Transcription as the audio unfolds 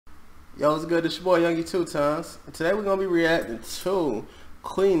Yo, what's good? It's your boy Youngie 2 Times. And today we're gonna be reacting to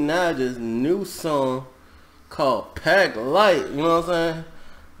Queen Naija's new song called Pack Lite. You know what I'm saying?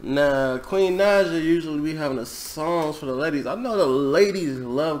 Now, Queen Naija usually be having the songs for the ladies. I know the ladies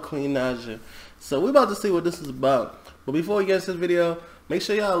love Queen Naija. So we about to see what this is about. But before we get into this video, make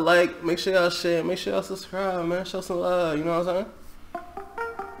sure y'all like, make sure y'all share, make sure y'all subscribe, man. Show some love, you know what I'm saying?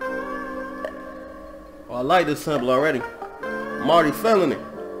 Oh, I like this sample already. I'm already feeling it.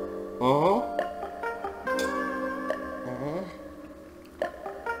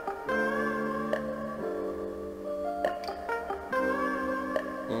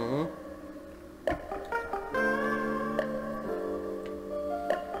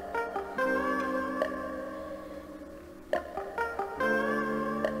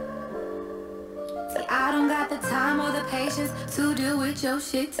 I don't got the time or the patience to deal with your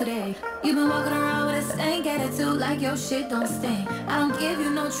shit today. You've been walking around with a stank attitude like your shit don't stink. I don't give you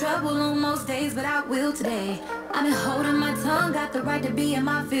no trouble on most days, but I will today. I've been holding my tongue, got the right to be in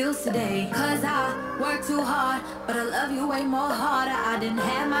my feels today. Cause I work too hard, but I love you way more harder. I didn't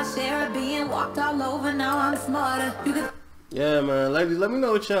have my share of being walked all over, now I'm smarter. You can Yeah, man, ladies, let me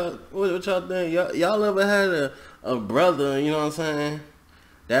know what y'all think. Y'all ever had a brother, you know what I'm saying,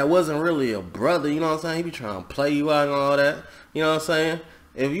 that wasn't really a brother, you know what I'm saying? He be trying to play you out and all that, you know what I'm saying?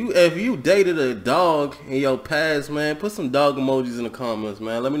 If you dated a dog in your past, man, put some dog emojis in the comments,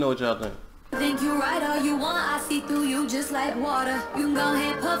 man. Let me know what y'all think you right all you want, I see through you just like water. You can go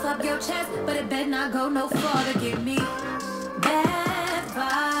ahead, puff up your chest, but it better not go no farther. Give me bad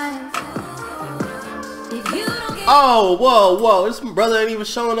vibes. If you don't get whoa, this brother ain't even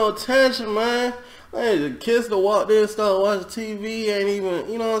showing no attention, man. The kids that walked in, started watching TV, ain't even,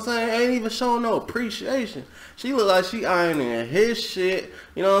 you know what I'm saying, ain't even showing no appreciation. She look like she ironing his shit,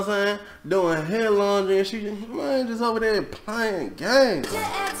 you know what I'm saying, doing hair laundry, and she just over there playing games. to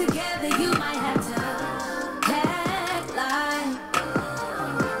act together, you might have to act like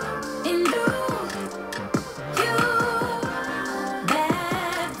and do you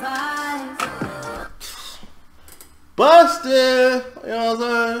bad vibes. Busted, you know what I'm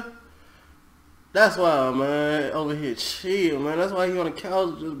saying. That's why, man, over here chill, man. That's why he on the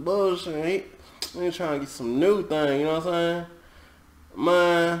couch just bullshitting. He trying to get some new thing, you know what I'm saying?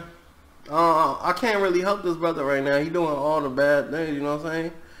 Man, I can't really help this brother right now. He doing all the bad things, you know what I'm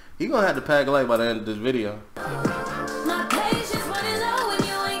saying? He gonna have to pack light by the end of this video. My patience running low and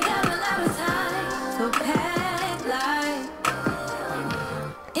you ain't got a lot of time. So pack light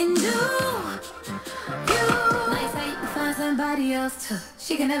and do you. Nice how you can find somebody else too.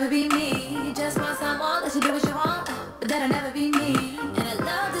 She can never be me. Just want someone that you do what you want, but that'll never be me. And I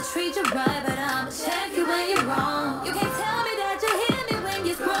love to treat you right, but I'ma check you when you're wrong. You can't tell me that you hear me when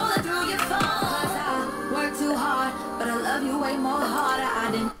you're scrolling through your phone. Cause I work too hard, but I love you way more harder. I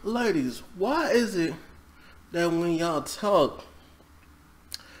didn't. Ladies, why is it that when y'all talk,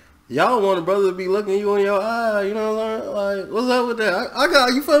 y'all want a brother to be looking you in your eye, you know what I'm saying? Like, what's up with that? I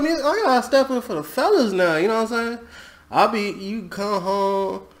got, you feel me? I gotta step in for the fellas now, you know what I'm saying? You come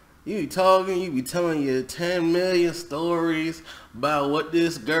home, you be talking, you be telling your 10 million stories about what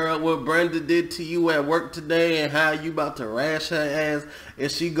this girl, what Brenda did to you at work today and how you about to rash her ass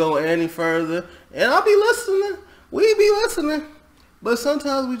if she go any further. And I be listening, we be listening, but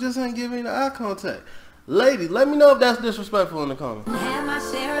sometimes we just ain't giving the eye contact. Ladies, let me know if that's disrespectful in the comments. Had my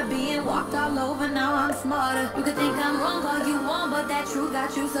share of being walked all over, now I'm smarter. You can think I'm wrong all you want, but that truth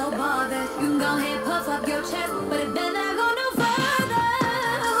got you so bothered. You can go ahead, puff up your chest, but it better not go no further.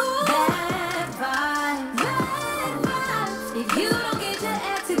 Bad vibes. If you don't get your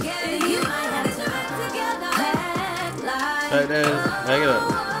act together, you might have to act together. Act like Right there, hang it up.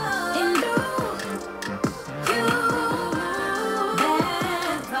 and do you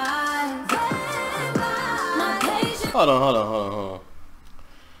bad vibes. My patience. Hold on.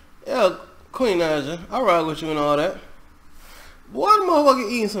 Yeah, Queen Naija, I ride with you and all that. Boy, the motherfucker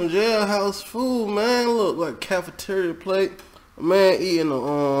eating some jailhouse food, man. Look like cafeteria plate. Man eating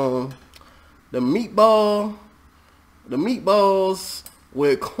the meatballs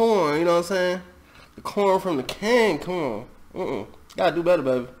with corn, you know what I'm saying? The corn from the can, come on. Gotta do better,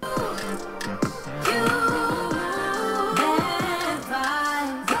 baby.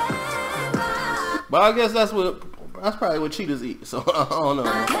 But I guess that's probably what cheaters eat, so I don't know.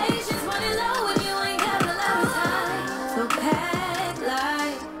 My patience running low and you ain't got a lot of time. So pack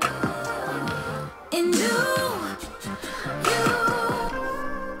light and do you.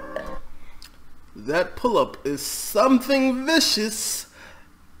 That pull-up is something vicious.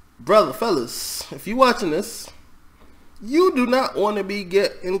 Brother, fellas, if you watching this, you do not want to be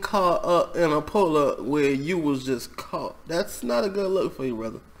getting caught up in a pull-up where you was just caught. That's not a good look for you,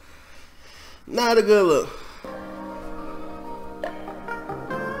 brother. Not a good look.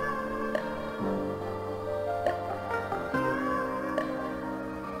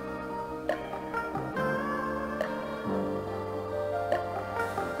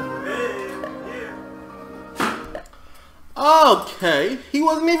 Okay, he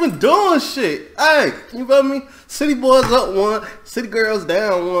wasn't even doing shit. Hey, you feel me? City boys up one, city girls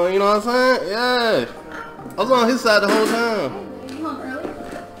down one. You know what I'm saying? Yeah, I was on his side the whole time. Hey, you home early?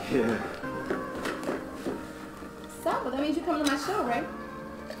 Yeah. So, but that means you coming to my show, right?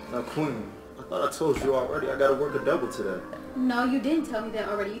 Now, Queen, I thought I told you already I gotta work a double today. No, you didn't tell me that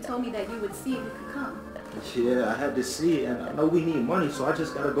already. You told me that you would see if you could come. Yeah, I had to see, and I know we need money, so I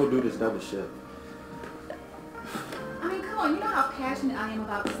just gotta go do this double shift. I mean, come on, you know how passionate I am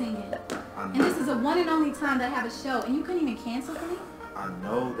about singing. I know. And this is the one and only time that I have a show, and you couldn't even cancel for me? I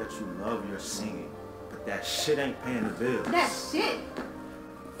know that you love your singing, but that shit ain't paying the bills. That shit?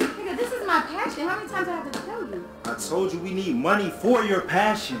 Nigga, this is my passion. How many times do I have to tell you? I told you we need money for your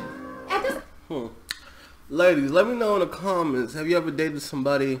passion. At this... Ladies, let me know in the comments. Have you ever dated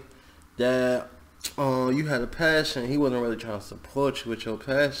somebody that you had a passion, he wasn't really trying to support you with your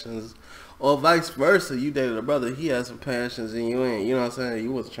passions, or vice versa, you dated a brother, he had some passions and you ain't, you know what I'm saying,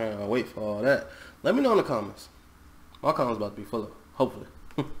 you wasn't trying to wait for all that. Let me know in the comments. My comments about to be full of, hopefully.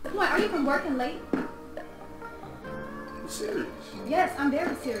 What, are you even working late? You serious? Yes, I'm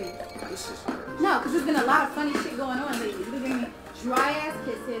very serious. This is crazy. No, because there's been a lot of funny shit going on lately. You've been giving me dry ass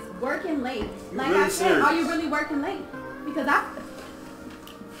kisses, working late. Like really I said, serious? are you really working late? Because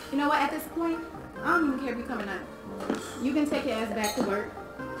you know what, at this point, I don't even care if you're coming out. You can take your ass back to work.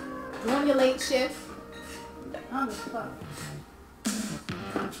 Go on your late shift. I don't give a fuck.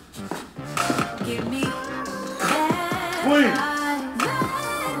 Give me Queen!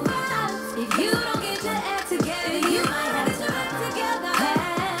 if you don't get your act together, you might have to act together.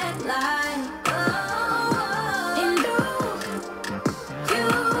 Bad life. And you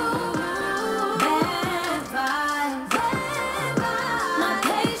bad vibes. My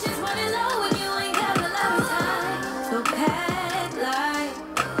patience running low when you ain't got a lot of time. So bad life.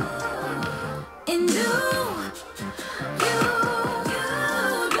 And you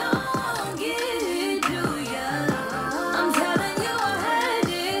don't get it, do ya? I'm telling you I had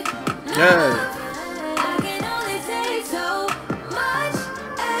it. Yeah. I can only take so much.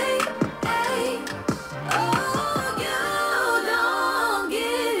 Oh, you don't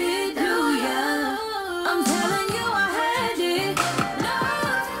get it, do ya? I'm telling you I had it. No,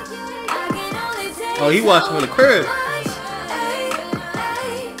 I can only take Oh, he watching in the crib.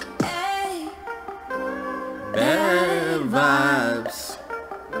 Bad vibes.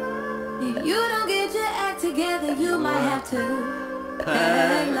 If you don't get your act together, you might have to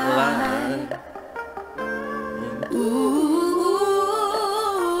Bad life. Ooh,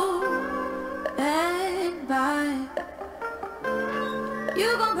 bad vibe.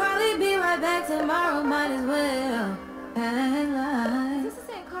 You gon' probably be right back tomorrow, might as well. Bad life. This is the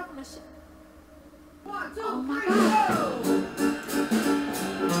same car from the shit. 1, 2, Oh my 3, God. go!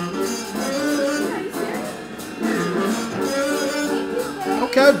 Are you serious?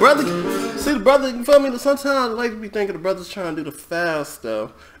 Okay, brother. See the brother, you feel me? Sometimes I like to be thinking the brother's trying to do the foul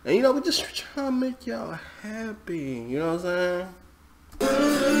stuff. And you know, we just trying to make y'all happy. You know what I'm saying?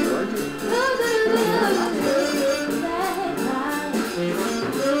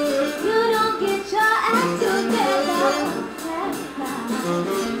 You don't get your act together.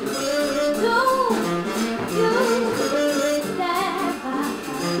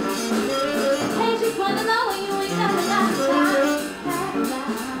 Patience running low when you ain't got a lot of time.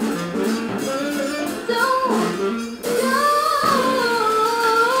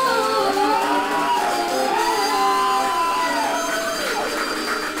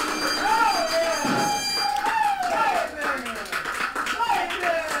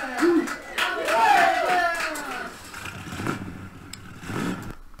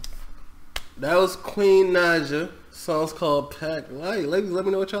 That was Queen Naija. Song's called Pack Light. Ladies, let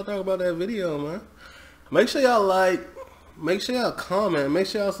me know what y'all think about that video, man. Make sure y'all like. Make sure y'all comment. Make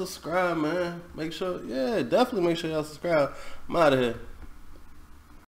sure y'all subscribe, man. Make sure, yeah, definitely make sure y'all subscribe. I'm out of here.